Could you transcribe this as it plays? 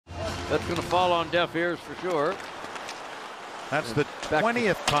That's going to fall on deaf ears for sure. That's the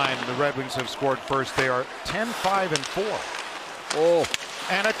 20th time the Red Wings have scored first. They are 10-5-4. Oh.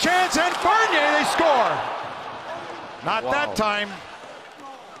 And a chance, and Bernier, they score. Not Wow. that time.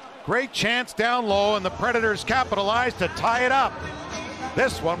 Great chance down low, and the Predators capitalize to tie it up.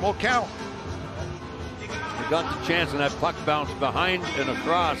 This one will count. They got the chance, and that puck bounced behind and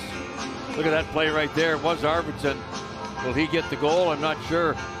across. Look at that play right there. It was Arvidsson. Will he get the goal? I'm not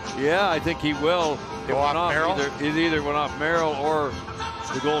sure. Yeah, I think he will. It went off Merrill? It either went off Merrill or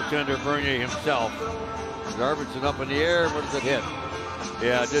the goaltender Bernier himself. Arvidsson up in the air. What does it hit?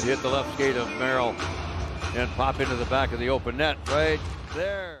 Yeah, it did hit the left skate of Merrill and pop into the back of the open net right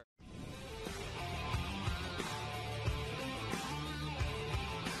there.